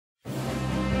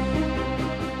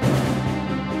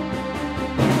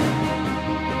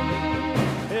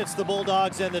It's the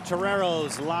Bulldogs and the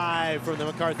Toreros live from the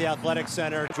McCarthy Athletic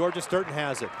Center. Georgia Sturton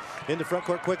has it. Into front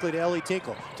court quickly to Elle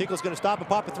Tinkle. Tinkle's going to stop and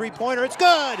pop a three-pointer. It's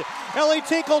good! Elle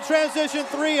Tinkle transition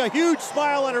three. A huge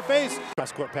smile on her face.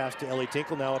 Cross-court pass to Elle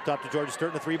Tinkle. Now up top to Georgia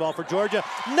Sturton. A three-ball for Georgia.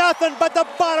 Nothing but the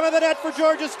bottom of the net for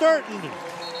Georgia Sturton.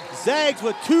 Zags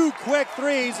with two quick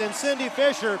threes, and Cindy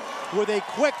Fisher with a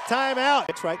quick timeout.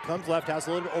 It's right, comes left, has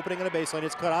a little opening on the baseline.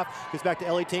 It's cut off, gets back to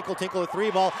Elle Tinkle. Tinkle a three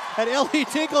ball, and Elle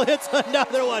Tinkle hits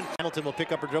another one. Hamilton will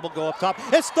pick up her dribble, go up top.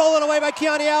 It's stolen away by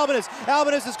Keone Albanese.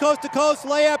 Albanese is coast to coast,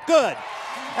 layup good.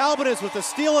 Albanese with the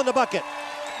steal in the bucket.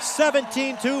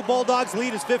 17-2, Bulldogs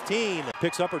lead is 15.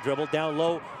 Picks up her dribble, down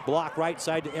low, block right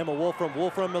side to Emma Wolfram.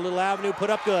 Wolfram, a little avenue,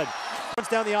 put up good. Runs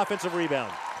down the offensive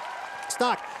rebound.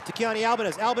 Stock to Keone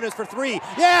Albanese. Albanese for three.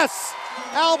 Yes!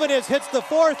 Albanese hits the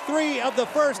fourth three of the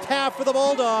first half for the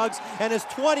Bulldogs and is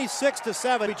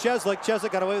 26-7.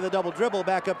 Cheslick got away with a double dribble.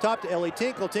 Back up top to Elle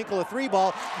Tinkle. Tinkle a three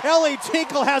ball. Elle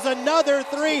Tinkle has another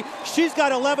three. She's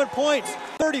got 11 points.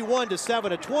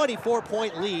 31-7, a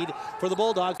 24-point lead for the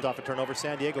Bulldogs. Off a turnover,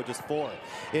 San Diego just 4.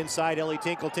 Inside Elle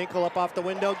Tinkle. Tinkle up off the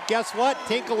window. Guess what?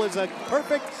 Tinkle is a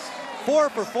perfect 4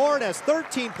 for 4 and has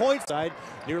 13 points. Side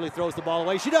nearly throws the ball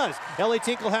away. She does. Elle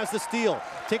Tinkle has the steal.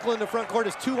 Tinkle in the front court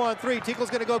is 2-on-3. Tinkle's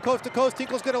going to go coast to coast.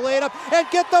 Tinkle's going to lay it up and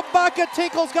get the bucket.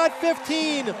 Tinkle's got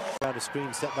 15. Around a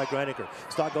screen set by Greiniker.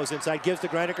 Stock goes inside, gives to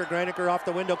Greiniker. Greiniker off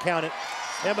the window, count it.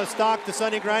 Emma Stock to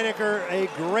Sunny Greiniker. A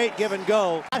great give and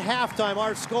go. At halftime,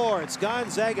 our score, it's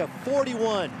Gonzaga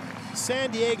 41, San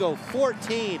Diego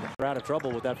 14. They're out of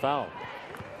trouble with that foul.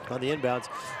 On the inbounds,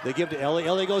 they give to Elle.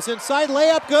 Elle goes inside,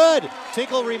 layup good.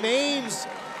 Tinkle remains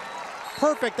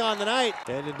perfect on the night.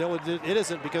 And no, it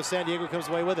isn't, because San Diego comes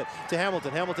away with it. To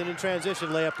Hamilton. Hamilton in transition,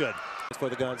 layup good. For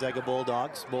the Gonzaga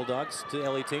Bulldogs. Bulldogs to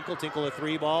Elle Tinkle. Tinkle a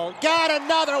three ball. Got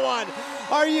another one!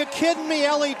 Are you kidding me,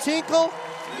 Elle Tinkle?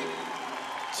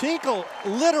 Tinkle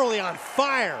literally on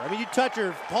fire. I mean, you touch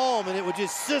her palm and it would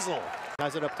just sizzle.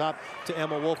 Has it up top to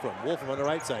Emma Wolfram. Wolfram on the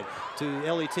right side to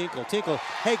Elle Tinkle. Tinkle,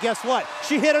 hey, guess what?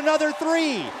 She hit another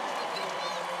three.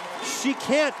 She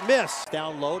can't miss.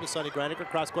 Down low to Sunny Greiniker.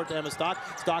 Cross court to Emma Stock.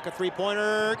 Stock a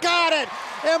three-pointer. Got it!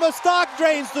 Emma Stock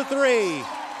drains the three.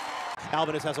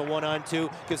 Albanese has a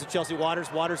 1-on-2. Gives to Chelsea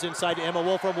Waters. Waters inside to Emma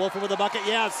Wolfram. Wolfram with a bucket.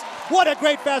 Yes! What a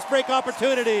great fast break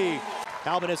opportunity.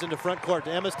 Albanese into front court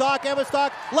to Emma Stock. Emma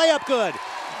Stock, layup good.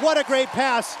 What a great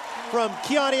pass from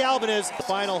Keone Albanese. The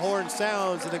final horn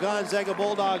sounds and the Gonzaga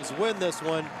Bulldogs win this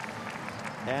one,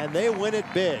 and they win it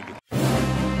big.